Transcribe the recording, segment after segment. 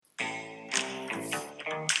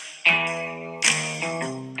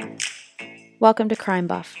Welcome to Crime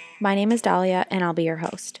Buff. My name is Dahlia, and I'll be your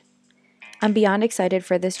host. I'm beyond excited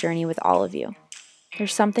for this journey with all of you.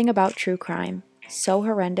 There's something about true crime, so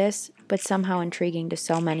horrendous, but somehow intriguing to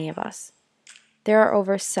so many of us. There are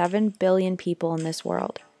over 7 billion people in this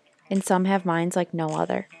world, and some have minds like no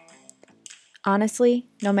other. Honestly,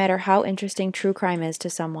 no matter how interesting true crime is to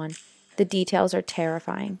someone, the details are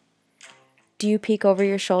terrifying. Do you peek over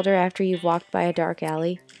your shoulder after you've walked by a dark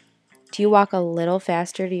alley? Do you walk a little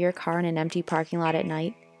faster to your car in an empty parking lot at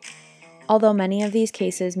night? Although many of these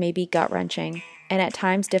cases may be gut-wrenching and at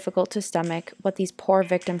times difficult to stomach what these poor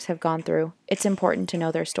victims have gone through, it's important to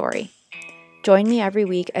know their story. Join me every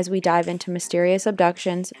week as we dive into mysterious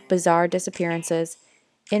abductions, bizarre disappearances,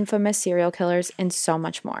 infamous serial killers, and so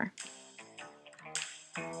much more.